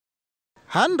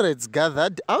Hundreds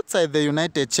gathered outside the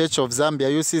United Church of Zambia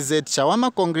UCZ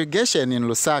Chawama congregation in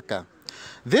Lusaka.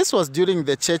 This was during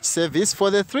the church service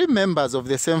for the 3 members of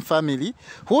the same family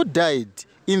who died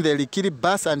in the Likili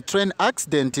bus and train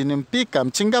accident in Mpika,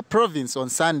 Muchinga province on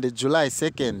Sunday, July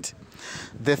 2nd.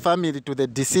 The family to the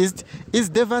deceased is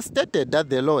devastated at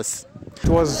the loss. It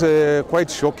was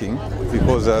quite shocking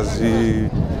because, as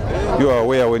you are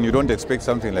aware, when you don't expect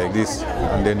something like this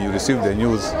and then you receive the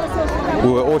news, we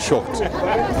were all shocked,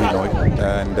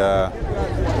 and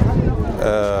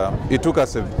it took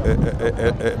us a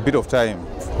bit of time,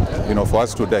 for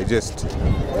us to digest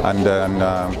and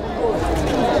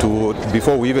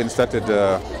before we even started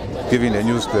giving the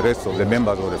news to the rest of the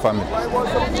members of the family.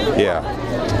 Yeah.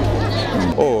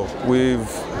 Oh, we've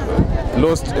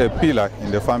lost a pillar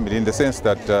in the family in the sense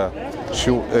that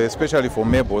she, especially for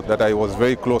Mabel, that I was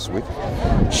very close with,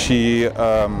 she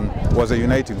was a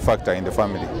uniting factor in the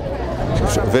family. She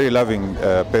was a very loving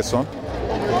person,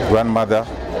 grandmother,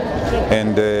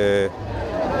 and a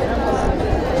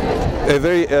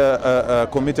very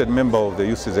committed member of the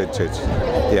UCZ Church.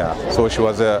 Yeah, so she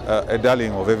was a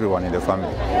darling of everyone in the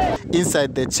family.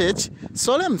 Inside the church,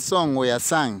 solemn songs were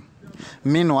sung.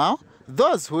 Meanwhile,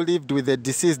 those who lived with the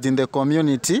deceased in the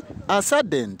community are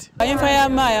saddened.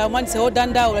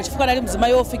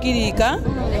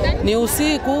 Ni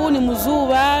usiku ni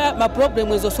muzuva ma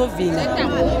problem ezo solvinga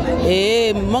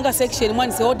monga section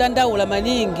mwani se odanda ula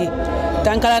maningi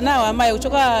tankala nawo amaye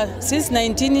kuchoka since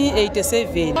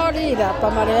 1987 olira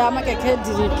pamale yamake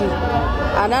kediriki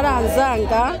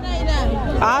analanzanga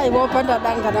bopanda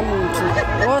danga na muntu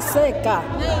oseka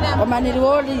omaniri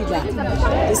olira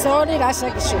isolira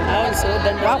section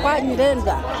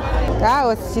wakwanyirenda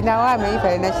awo sinawame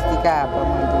ifa inachitika hapa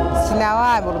mwandu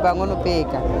sinawame rubangono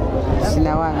peka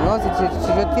sinawame wose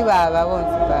chirotiba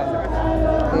wonse pale.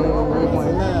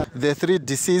 The 3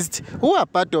 deceased, who are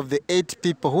part of the 8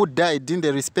 people who died in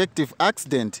the respective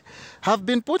accident, have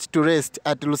been put to rest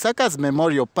at Lusaka's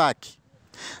Memorial Park.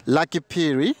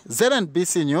 Likili,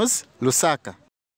 ZNBC News, Lusaka.